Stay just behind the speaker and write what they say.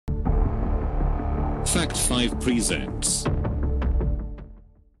Fact 5 presents.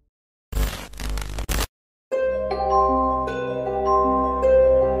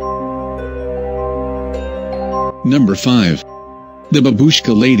 Number 5. The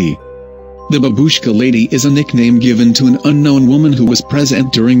Babushka Lady. The Babushka Lady is a nickname given to an unknown woman who was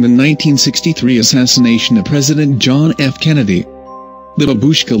present during the 1963 assassination of President John F. Kennedy. The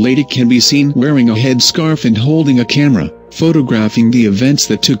Babushka Lady can be seen wearing a headscarf and holding a camera, photographing the events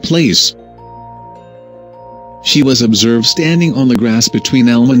that took place. She was observed standing on the grass between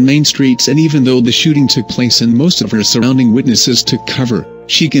Elm and Main streets, and even though the shooting took place and most of her surrounding witnesses took cover,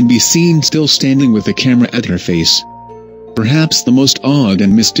 she can be seen still standing with a camera at her face. Perhaps the most odd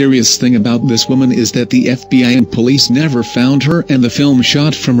and mysterious thing about this woman is that the FBI and police never found her, and the film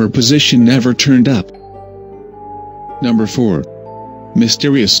shot from her position never turned up. Number 4.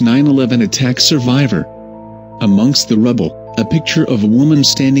 Mysterious 9/11 attack survivor. Amongst the rubble, a picture of a woman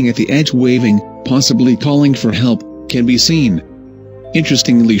standing at the edge waving, possibly calling for help, can be seen.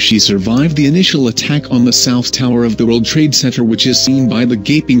 Interestingly, she survived the initial attack on the South Tower of the World Trade Center, which is seen by the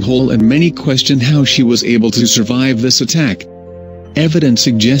gaping hole, and many question how she was able to survive this attack. Evidence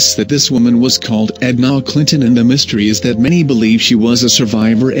suggests that this woman was called Edna Clinton, and the mystery is that many believe she was a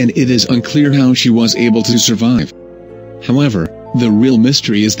survivor, and it is unclear how she was able to survive. However, the real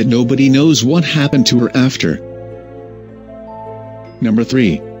mystery is that nobody knows what happened to her after. Number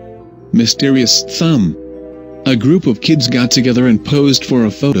 3. Mysterious thumb. A group of kids got together and posed for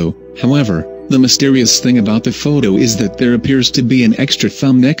a photo. However, the mysterious thing about the photo is that there appears to be an extra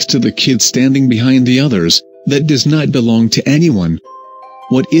thumb next to the kid standing behind the others, that does not belong to anyone.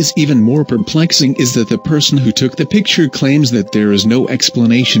 What is even more perplexing is that the person who took the picture claims that there is no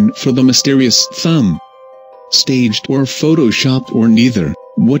explanation for the mysterious thumb. Staged or photoshopped, or neither.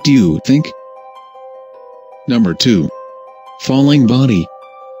 What do you think? Number 2. Falling body.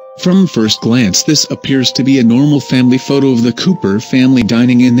 From first glance, this appears to be a normal family photo of the Cooper family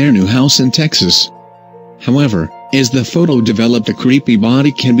dining in their new house in Texas. However, as the photo developed, a creepy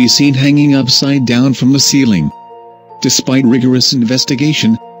body can be seen hanging upside down from the ceiling. Despite rigorous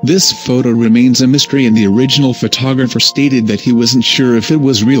investigation, this photo remains a mystery, and the original photographer stated that he wasn't sure if it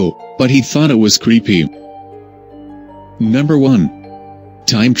was real, but he thought it was creepy. Number 1.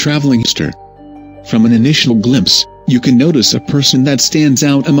 Time-traveling hipster. From an initial glimpse, you can notice a person that stands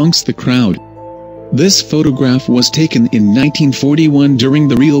out amongst the crowd. This photograph was taken in 1941 during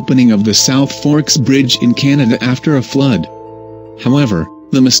the reopening of the South Forks Bridge in Canada after a flood. However,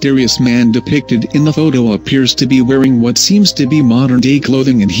 the mysterious man depicted in the photo appears to be wearing what seems to be modern-day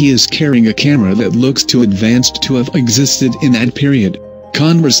clothing, and he is carrying a camera that looks too advanced to have existed in that period.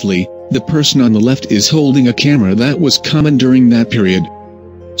 Conversely, the person on the left is holding a camera that was common during that period.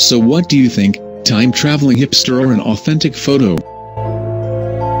 So what do you think? Time-traveling hipster or an authentic photo?